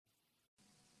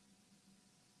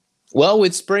Well,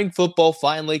 with spring football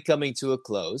finally coming to a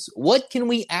close, what can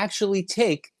we actually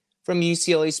take from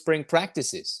UCLA spring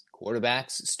practices?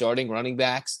 Quarterbacks, starting running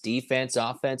backs, defense,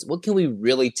 offense. What can we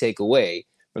really take away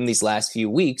from these last few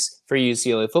weeks for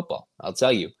UCLA football? I'll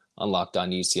tell you on Locked On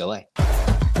UCLA.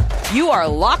 You are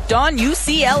Locked On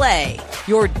UCLA,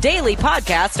 your daily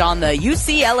podcast on the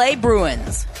UCLA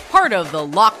Bruins. Part of the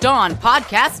Locked On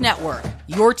Podcast Network,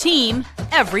 your team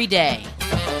every day.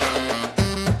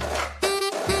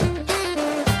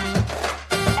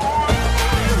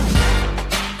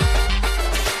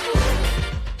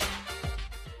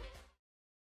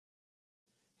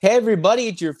 Hey everybody,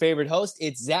 it's your favorite host.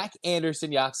 It's Zach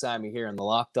Anderson Yoxheimer here on the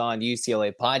Locked On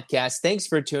UCLA podcast. Thanks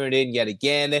for tuning in yet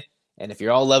again. And if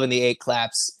you're all loving the 8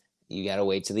 claps, you got to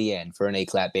wait to the end for an 8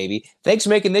 clap, baby. Thanks for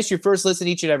making this your first listen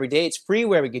each and every day. It's free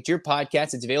wherever you get your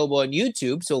podcast. It's available on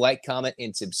YouTube, so like, comment,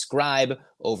 and subscribe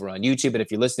over on YouTube. And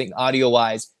if you're listening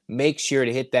audio-wise, make sure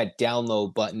to hit that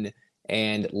download button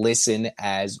and listen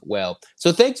as well.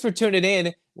 So thanks for tuning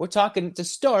in. We're talking to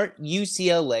start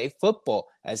UCLA football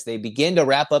as they begin to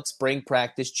wrap up spring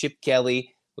practice. Chip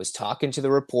Kelly was talking to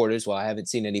the reporters, while I haven't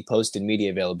seen any posted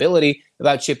media availability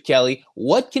about Chip Kelly.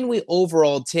 What can we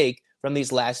overall take from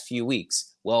these last few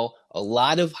weeks? Well, a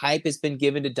lot of hype has been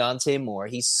given to Dante Moore.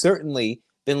 He's certainly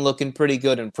been looking pretty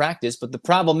good in practice, but the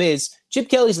problem is Chip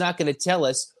Kelly's not going to tell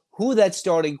us who that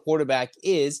starting quarterback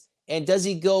is, and does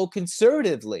he go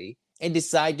conservatively and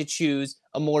decide to choose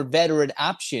a more veteran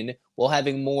option while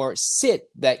having more sit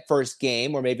that first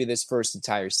game or maybe this first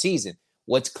entire season.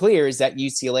 What's clear is that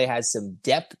UCLA has some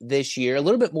depth this year, a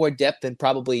little bit more depth than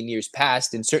probably in years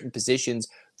past in certain positions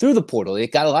through the portal.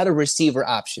 They've got a lot of receiver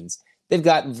options. They've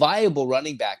got viable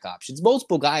running back options,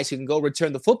 multiple guys who can go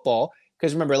return the football.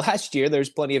 Because remember, last year, there's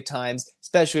plenty of times,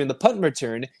 especially in the punt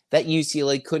return, that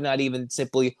UCLA could not even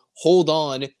simply hold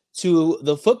on to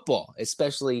the football,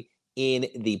 especially in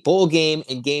the bowl game.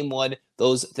 In game one,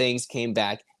 those things came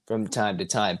back from time to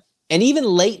time. And even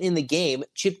late in the game,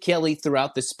 Chip Kelly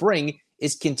throughout the spring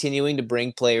is continuing to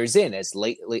bring players in as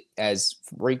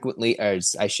frequently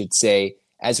as I should say,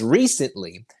 as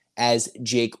recently as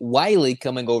Jake Wiley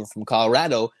coming over from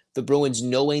Colorado. The Bruins,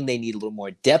 knowing they need a little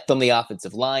more depth on the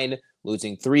offensive line,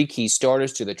 losing 3 key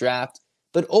starters to the draft.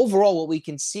 But overall, what we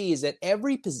can see is that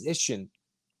every position,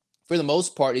 for the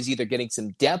most part, is either getting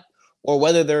some depth or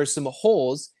whether there are some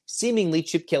holes. Seemingly,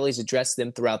 Chip Kelly's addressed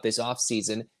them throughout this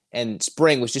offseason, and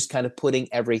spring was just kind of putting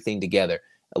everything together.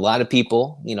 A lot of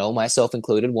people, myself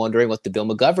included, wondering what the Bill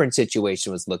McGovern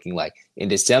situation was looking like. In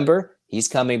December, he's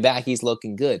coming back. He's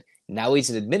looking good. Now he's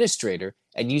an administrator,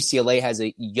 and UCLA has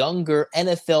a younger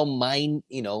NFL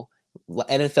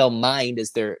mind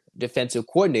as their defensive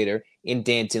coordinator in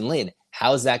Danton Lynn.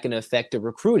 How is that going to affect the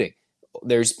recruiting?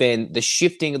 There's been the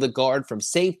shifting of the guard from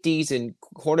safeties and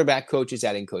quarterback coaches,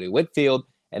 adding Cody Whitfield.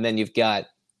 And then you've got,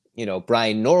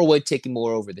 Brian Norwood taking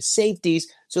more over the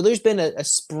safeties. So there's been a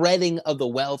spreading of the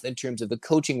wealth in terms of the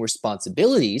coaching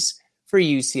responsibilities for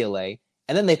UCLA.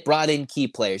 And then they've brought in key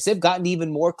players. They've gotten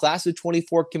even more class of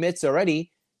 24 commits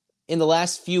already in the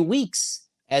last few weeks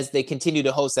as they continue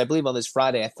to host. I believe on this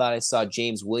Friday, I thought I saw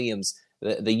James Williams,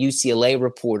 the UCLA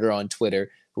reporter on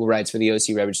Twitter, who writes for the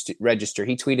OC Register.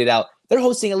 He tweeted out, they're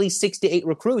hosting at least 6 to 8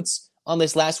 recruits on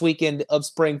this last weekend of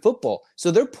spring football.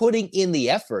 So they're putting in the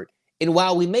effort. And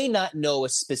while we may not know a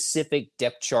specific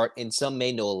depth chart, and some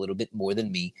may know a little bit more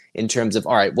than me in terms of,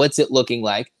 all right, what's it looking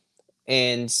like?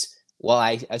 And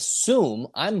while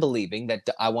I'm believing that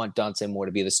I want Dante Moore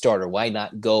to be the starter, why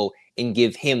not go and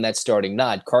give him that starting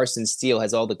nod? Carson Steele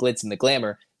has all the glitz and the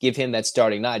glamour. Give him that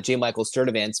starting nod. J. Michael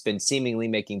Sturdivant's been seemingly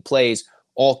making plays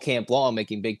all camp long,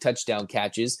 making big touchdown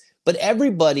catches. But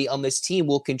everybody on this team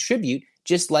will contribute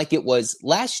just like it was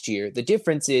last year. The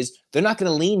difference is they're not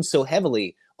going to lean so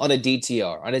heavily on a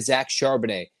DTR, on a Zach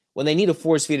Charbonnet, when they need a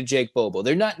force feed of Jake Bobo.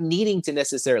 They're not needing to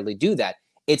necessarily do that.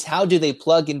 It's how do they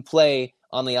plug and play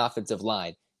on the offensive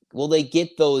line? Will they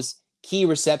get those key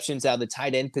receptions out of the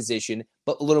tight end position,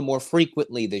 but a little more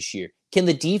frequently this year? Can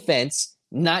the defense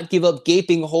not give up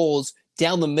gaping holes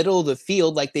down the middle of the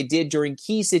field like they did during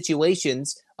key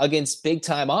situations against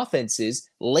big-time offenses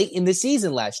late in the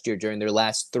season last year during their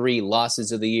last 3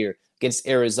 losses of the year against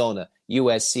Arizona,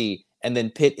 USC, and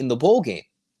then Pitt in the bowl game?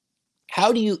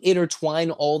 How do you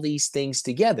intertwine all these things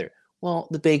together? Well,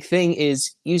 the big thing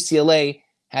is UCLA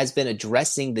has been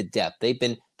addressing the depth. They've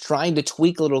been trying to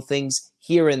tweak little things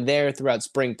here and there throughout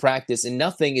spring practice, and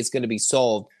nothing is going to be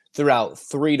solved throughout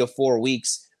 3 to 4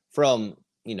 weeks from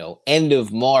end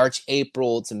of March,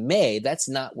 April to May. That's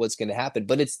not what's going to happen,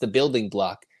 but it's the building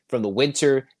block from the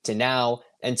winter to now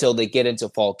until they get into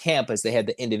fall camp, as they had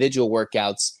the individual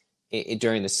workouts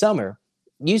during the summer.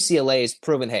 UCLA has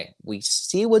proven, hey, we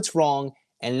see what's wrong,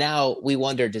 and now we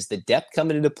wonder, does the depth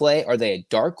come into play? Are they a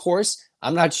dark horse?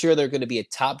 I'm not sure they're going to be a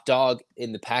top dog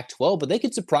in the Pac-12, but they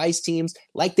could surprise teams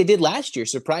like they did last year,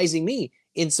 surprising me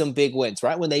in some big wins,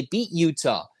 right? When they beat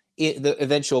Utah, the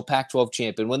eventual Pac-12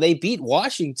 champion, when they beat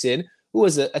Washington, who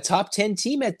was a top 10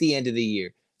 team at the end of the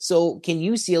year. So can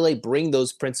UCLA bring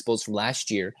those principles from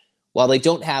last year? While they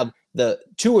don't have the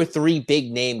 2 or 3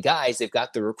 big name guys, they've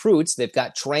got the recruits, they've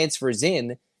got transfers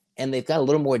in, and they've got a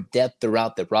little more depth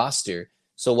throughout the roster.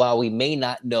 So while we may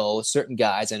not know certain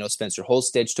guys, I know Spencer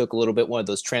Holstedge took a little bit, one of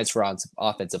those transfer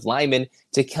offensive linemen,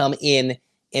 to come in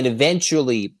and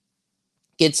eventually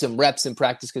get some reps in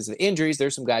practice because of the injuries.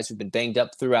 There's some guys who've been banged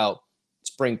up throughout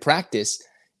spring practice.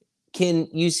 Can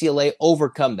UCLA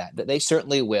overcome that? They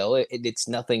certainly will. It's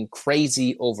nothing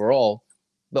crazy overall,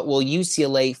 but will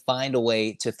UCLA find a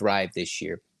way to thrive this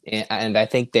year? And I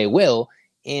think they will.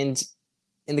 And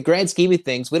in the grand scheme of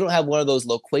things, we don't have one of those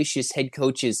loquacious head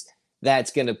coaches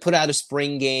that's going to put out a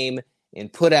spring game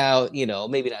and put out,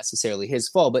 maybe not necessarily his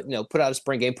fault, but, put out a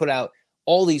spring game, put out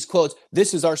all these quotes.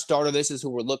 This is our starter. This is who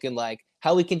we're looking like.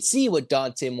 How we can see what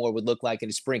Dante Moore would look like in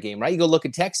a spring game, right? You go look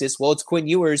at Texas. Well, it's Quinn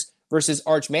Ewers versus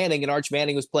Arch Manning, and Arch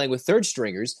Manning was playing with third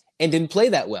stringers and didn't play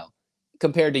that well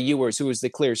compared to Ewers, who was the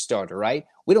clear starter, right?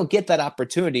 We don't get that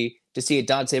opportunity to see a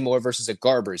Dante Moore versus a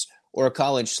Garbers or a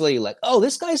Colin Schley, like, oh,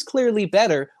 this guy's clearly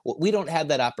better. Well, we don't have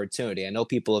that opportunity. I know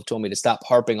people have told me to stop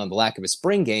harping on the lack of a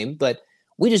spring game, but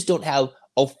we just don't have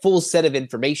a full set of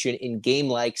information in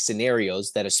game-like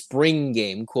scenarios that a spring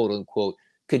game, quote unquote,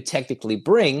 could technically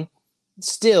bring.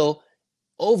 Still,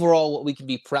 overall, what we can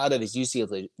be proud of is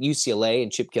UCLA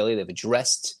and Chip Kelly. They've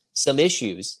addressed some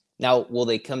issues. Now, will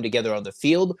they come together on the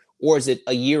field, or is it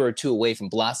a year or two away from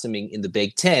blossoming in the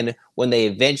Big Ten when they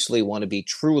eventually want to be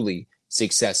truly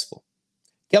successful?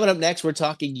 Coming up next, we're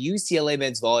talking UCLA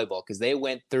men's volleyball because they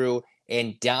went through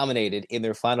and dominated in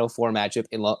their Final Four matchup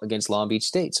against Long Beach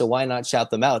State. So why not shout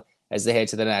them out as they head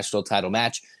to the national title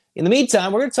match? In the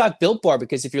meantime, we're going to talk Built Bar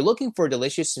because if you're looking for a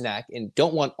delicious snack and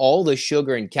don't want all the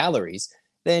sugar and calories,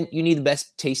 then you need the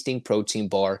best tasting protein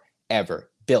bar ever.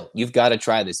 Built. You've got to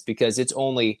try this because it's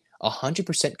only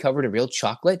 100% covered in real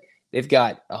chocolate. They've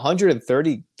got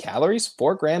 130 calories,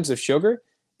 4 grams of sugar,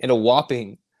 and a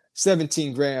whopping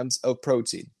 17 grams of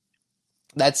protein.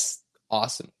 That's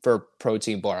awesome for a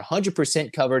protein bar.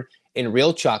 100% covered in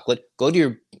real chocolate. Go to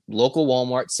your local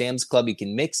Walmart, Sam's Club. You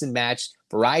can mix and match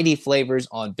variety flavors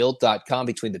on Built.com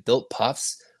between the Built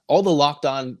Puffs. All the Locked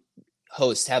On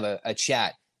hosts have a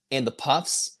chat, and the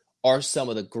Puffs are some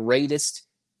of the greatest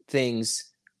things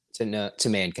to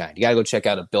mankind. You got to go check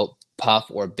out a Built Puff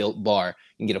or a Built Bar.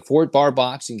 You can get a 4-bar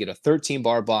box. You can get a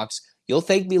 13-bar box. You'll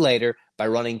thank me later by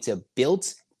running to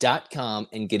Built.com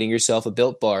and getting yourself a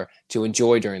Built Bar to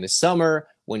enjoy during the summer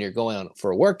when you're going on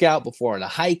for a workout, before on a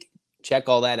hike. Check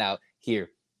all that out here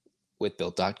with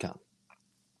Built.com.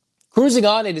 Cruising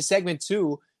on into segment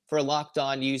 2 for Locked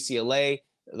On UCLA.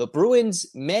 The Bruins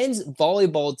men's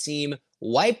volleyball team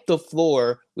wiped the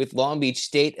floor with Long Beach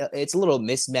State. It's a little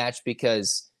mismatched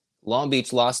because Long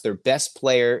Beach lost their best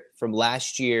player from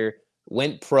last year,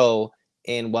 went pro,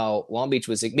 and while Long Beach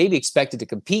was maybe expected to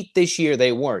compete this year,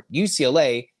 they weren't.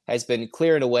 UCLA has been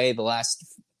clearing away the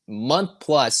last month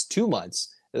plus 2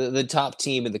 months, the top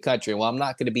team in the country. And while I'm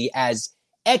not going to be as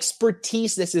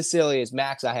expertise necessarily as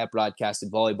Max, I have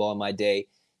broadcasted volleyball in my day.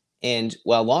 And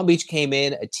while Long Beach came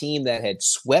in, a team that had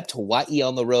swept Hawaii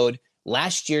on the road,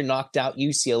 last year knocked out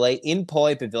UCLA in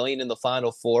Pauley Pavilion in the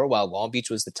Final Four, while Long Beach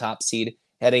was the top seed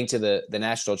heading to the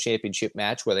national championship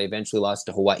match where they eventually lost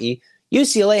to Hawaii.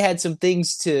 UCLA had some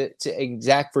things to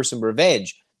exact for some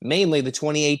revenge, mainly the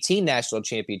 2018 national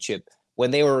championship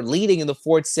when they were leading in the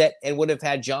 4th set and would have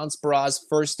had John Spera's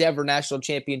first ever national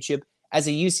championship as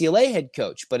a UCLA head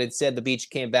coach. But instead, the Beach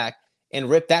came back and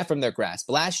ripped that from their grasp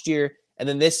last year. And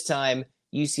then this time,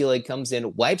 UCLA comes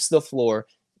in, wipes the floor.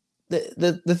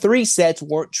 The 3 sets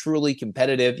weren't truly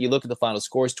competitive. You look at the final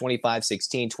scores,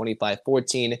 25-16,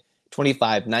 25-14,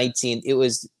 25-19. It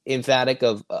was emphatic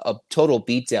of a total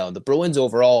beatdown. The Bruins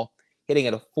overall hitting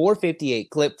at a 458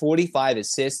 clip, 45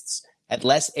 assists, had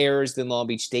less errors than Long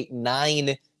Beach State,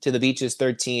 9 to the Beach's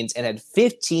 13s, and had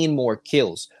 15 more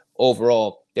kills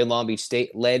overall than Long Beach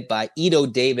State, led by Ito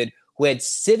David, who had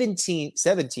 17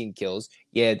 kills.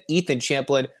 You had Ethan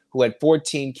Champlin, who had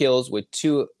 14 kills with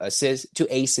 2 assists, 2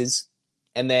 aces.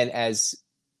 And then as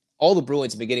all the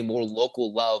Bruins have been getting more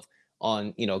local love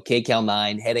on, KCAL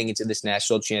 9 heading into this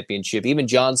national championship, even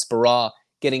John Spera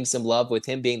getting some love with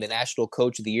him being the national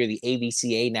coach of the year, the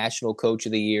AVCA national coach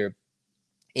of the year.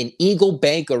 In Eagle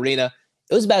Bank Arena,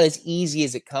 it was about as easy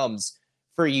as it comes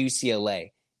for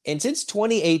UCLA. And since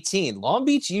 2018, Long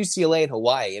Beach, UCLA, and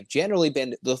Hawaii have generally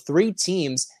been the three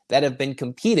teams that have been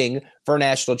competing for a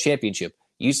national championship.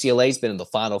 UCLA's been in the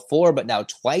Final Four, but now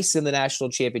twice in the national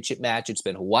championship match. It's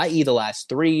been Hawaii the last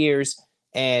 3 years,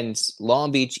 and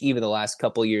Long Beach even the last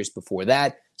couple of years before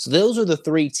that. So those are the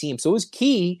three teams. So it was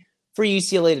key for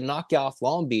UCLA to knock off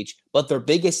Long Beach, but their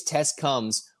biggest test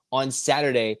comes on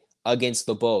Saturday against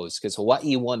the Bows, because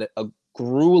Hawaii won a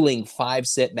grueling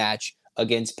 5-set match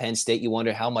against Penn State. You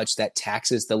wonder how much that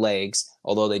taxes the legs,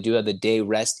 although they do have the day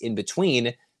rest in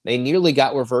between. They nearly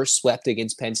got reverse swept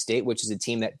against Penn State, which is a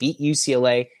team that beat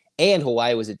UCLA, and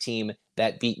Hawaii was a team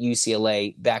that beat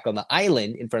UCLA back on the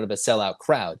island in front of a sellout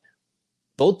crowd.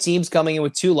 Both teams coming in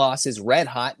with 2 losses, red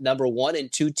hot, number 1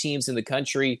 and 2 teams in the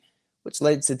country, which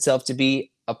lends itself to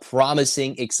be a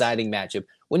promising, exciting matchup.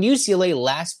 When UCLA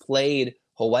last played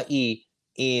Hawaii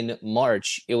in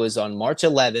March, it was on March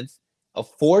 11th, a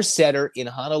 4-setter in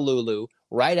Honolulu,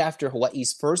 right after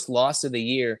Hawaii's first loss of the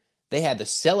year. They had the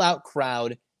sellout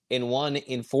crowd and won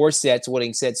in 4 sets,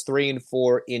 winning sets 3 and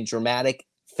 4 in dramatic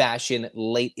fashion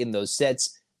late in those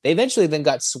sets. They eventually then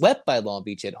got swept by Long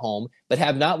Beach at home, but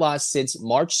have not lost since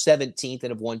March 17th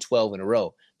and have won 12 in a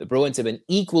row. The Bruins have been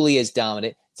equally as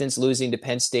dominant since losing to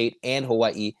Penn State and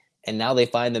Hawaii, and now they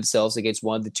find themselves against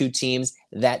one of the 2 teams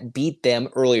that beat them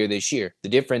earlier this year. The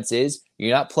difference is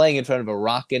you're not playing in front of a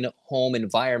rockin' home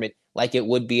environment like it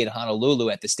would be in Honolulu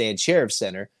at the Stan Sheriff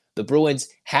Center. The Bruins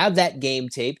have that game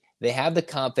tape, they have the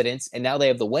confidence, and now they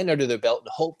have the win under their belt, and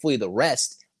hopefully the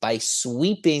rest by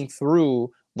sweeping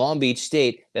through Long Beach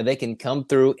State, that they can come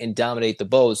through and dominate the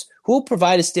Bows, who will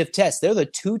provide a stiff test. They're the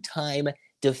 2-time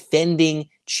defending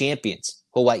champions,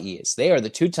 Hawaii is. They are the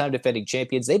 2-time defending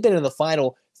champions. They've been in the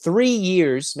final 3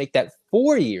 years, make that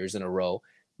 4 years in a row.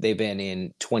 They've been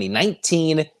in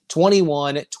 2019,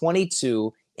 21,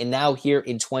 22, and now here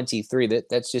in 23.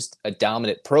 That's just a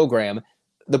dominant program.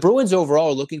 The Bruins overall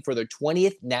are looking for their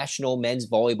 20th National Men's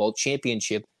Volleyball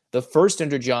Championship, the first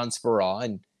under John Speraw,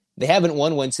 and they haven't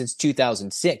won one since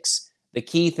 2006. The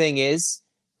key thing is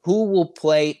who will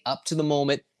play up to the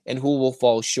moment and who will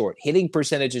fall short. Hitting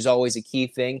percentage is always a key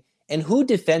thing, and who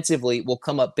defensively will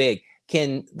come up big.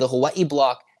 Can the Hawaii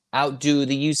block outdo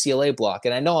the UCLA block?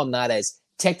 And I know I'm not as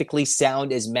technically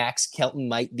sound as Max Kelton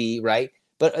might be, right?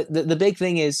 But the big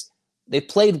thing is they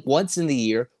played once in the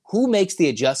year. Who makes the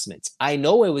adjustments? I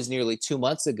know it was nearly 2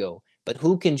 months ago, but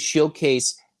who can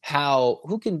showcase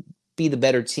who can be the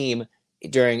better team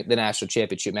during the national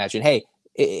championship match? And hey,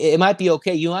 it might be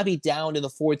okay. You might be down in the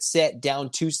 4th set, down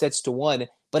 2-1,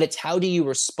 but it's how do you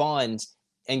respond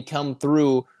and come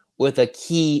through with a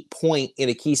key point in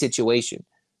a key situation.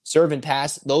 Serve and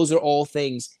pass, those are all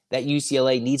things that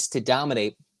UCLA needs to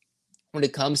dominate when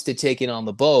it comes to taking on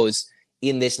the Bows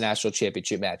in this national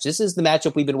championship match. This is the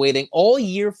matchup we've been waiting all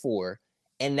year for,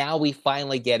 and now we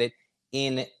finally get it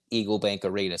in Eagle Bank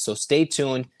Arena. So stay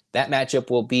tuned. That matchup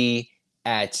will be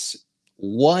at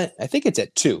 1, I think it's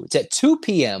at 2. It's at 2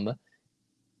 p.m.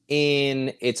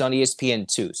 It's on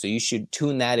ESPN2. So you should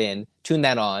tune that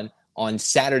on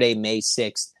Saturday, May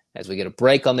 6th, as we get a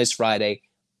break on this Friday.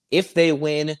 If they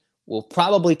win, we'll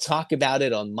probably talk about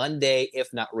it on Monday,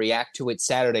 if not react to it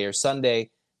Saturday or Sunday.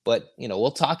 But,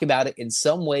 we'll talk about it in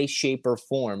some way, shape, or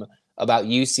form about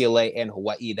UCLA and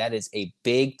Hawaii. That is a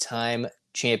big-time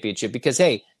championship because,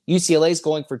 hey, UCLA is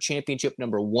going for championship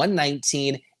number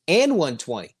 119 and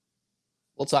 120.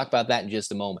 We'll talk about that in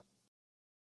just a moment.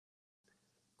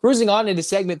 Cruising on into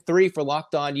segment 3 for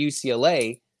Locked On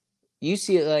UCLA,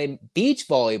 UCLA Beach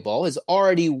Volleyball has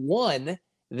already won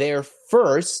their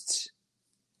first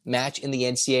match in the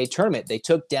NCAA tournament. They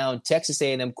took down Texas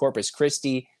A&M Corpus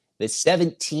Christi, the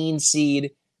 17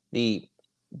 seed. The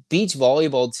beach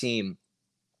volleyball team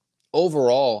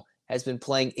overall has been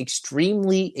playing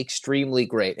extremely, extremely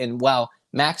great. And while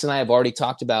Max and I have already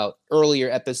talked about earlier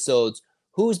episodes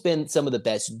who's been some of the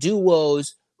best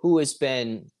duos, who has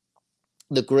been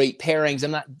the great pairings,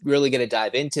 I'm not really going to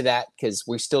dive into that because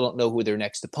we still don't know who their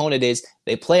next opponent is.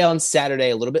 They play on Saturday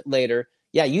a little bit later.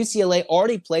 Yeah, UCLA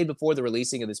already played before the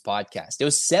releasing of this podcast. It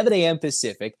was 7 a.m.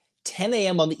 Pacific, 10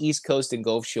 a.m. on the East Coast and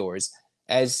Gulf Shores,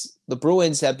 as the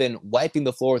Bruins have been wiping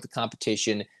the floor with the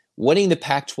competition, winning the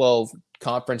Pac-12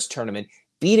 conference tournament,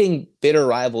 beating bitter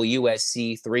rival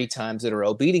USC 3 times in a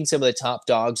row, beating some of the top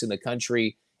dogs in the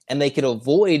country, and they can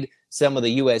avoid some of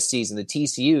the USCs and the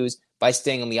TCUs by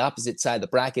staying on the opposite side of the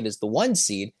bracket as the 1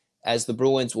 seed, as the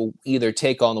Bruins will either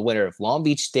take on the winner of Long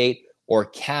Beach State or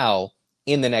Cal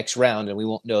in the next round, and we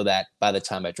won't know that by the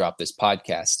time I drop this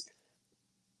podcast.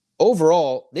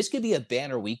 Overall, this could be a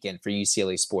banner weekend for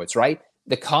UCLA sports, right?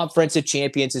 The Conference of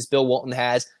Champions, as Bill Walton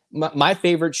has, my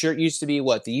favorite shirt used to be the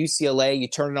UCLA, you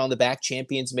turn it on the back,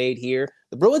 champions made here.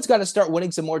 The Bruins got to start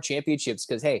winning some more championships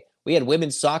because, hey, we had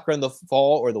women's soccer in the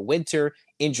fall or the winter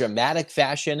in dramatic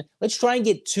fashion. Let's try and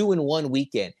get 2 in one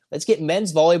weekend. Let's get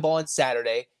men's volleyball on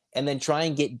Saturday and then try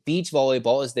and get beach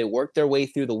volleyball as they work their way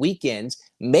through the weekends.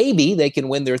 Maybe they can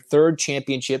win their 3rd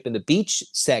championship in the beach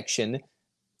section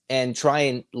and try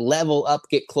and level up,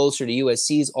 get closer to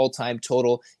USC's all-time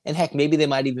total. And heck, maybe they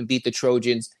might even beat the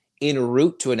Trojans en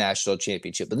route to a national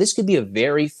championship. But this could be a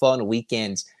very fun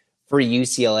weekend for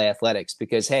UCLA athletics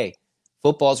because, hey,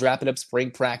 football's wrapping up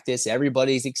spring practice.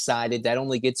 Everybody's excited. That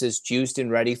only gets us juiced and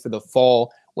ready for the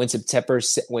fall when September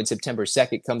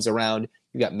 2nd comes around.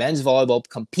 You got men's volleyball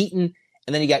competing,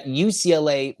 and then you got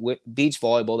UCLA beach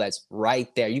volleyball that's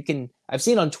right there. I've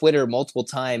seen on Twitter multiple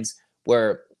times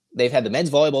where they've had the men's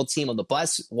volleyball team on the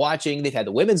bus watching. They've had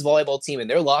the women's volleyball team in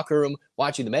their locker room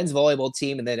watching the men's volleyball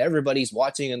team, and then everybody's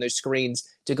watching on their screens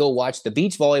to go watch the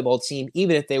beach volleyball team,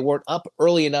 even if they weren't up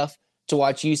early enough to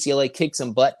watch UCLA kick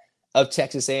some butt of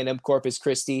Texas A&M Corpus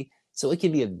Christi. So it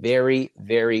can be a very,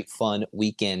 very fun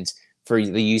weekend for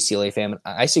the UCLA fan.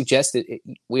 I suggest that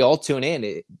we all tune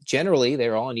in. Generally,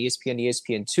 they're all on ESPN,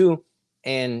 ESPN2,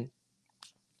 and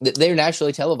they're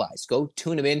nationally televised. Go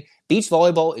tune them in. Beach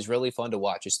volleyball is really fun to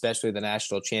watch, especially the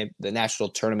national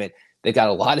tournament. They've got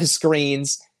a lot of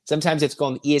screens. Sometimes it's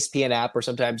on the ESPN app, or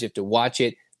sometimes you have to watch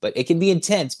it. But it can be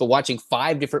intense. But watching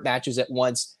 5 different matches at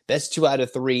once, best 2 out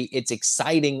of 3, it's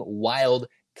exciting, wild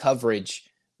coverage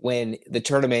when the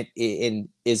tournament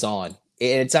is on.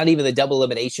 And it's not even the double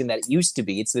elimination that it used to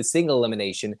be. It's the single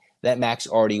elimination that Max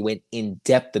already went in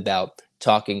depth about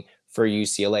talking for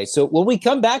UCLA. So when we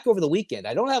come back over the weekend,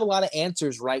 I don't have a lot of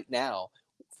answers right now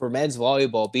for men's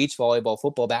volleyball, beach volleyball,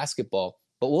 football, basketball,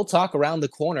 but we'll talk around the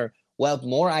corner. We'll have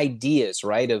more ideas,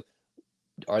 right, of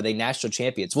are they national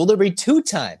champions? Will there be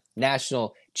 2-time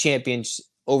national champions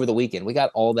over the weekend? We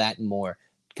got all that and more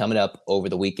coming up over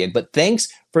the weekend. But thanks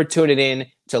for tuning in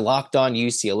to Locked On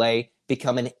UCLA.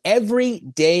 Become an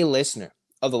everyday listener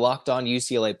of the Locked On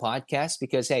UCLA podcast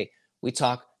because, hey, we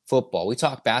talk football, we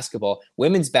talk basketball.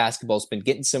 Women's basketball's been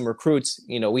getting some recruits.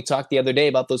 We talked the other day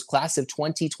about those class of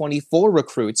 2024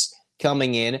 recruits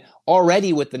coming in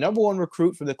already, with the number 1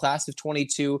 recruit from the class of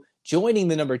 22 joining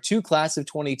the number 2 class of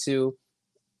 22,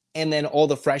 and then all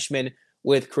the freshmen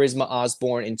with Charisma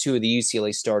Osborne and 2 of the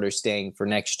UCLA starters staying for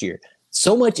next year.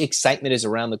 So much excitement is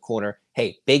around the corner.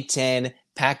 Hey, Big Ten,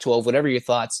 Pac-12, whatever your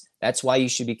thoughts, that's why you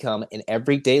should become an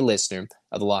everyday listener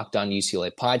of the Locked On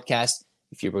UCLA podcast.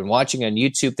 If you've been watching on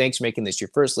YouTube, thanks for making this your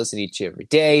first listen each and every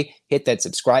day. Hit that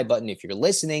subscribe button if you're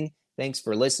listening. Thanks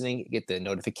for listening. Get the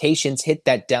notifications, hit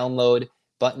that download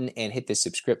button, and hit the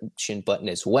subscription button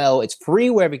as well. It's free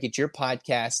wherever you get your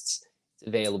podcasts. It's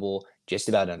available just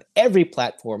about on every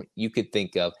platform you could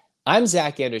think of. I'm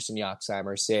Zach Anderson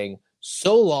Yoxheimer saying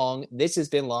so long. This has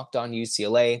been Locked On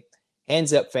UCLA.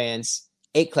 Hands up, fans.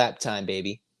 8 clap time,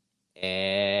 baby.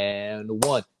 And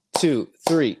 1, 2,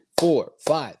 3, 4,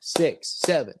 5, 6,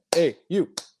 7, 8.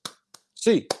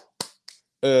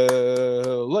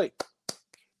 UCLA.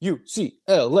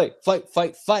 UCLA. Fight,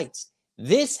 fight, fight.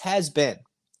 This has been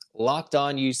Locked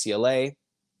On UCLA.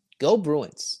 Go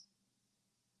Bruins.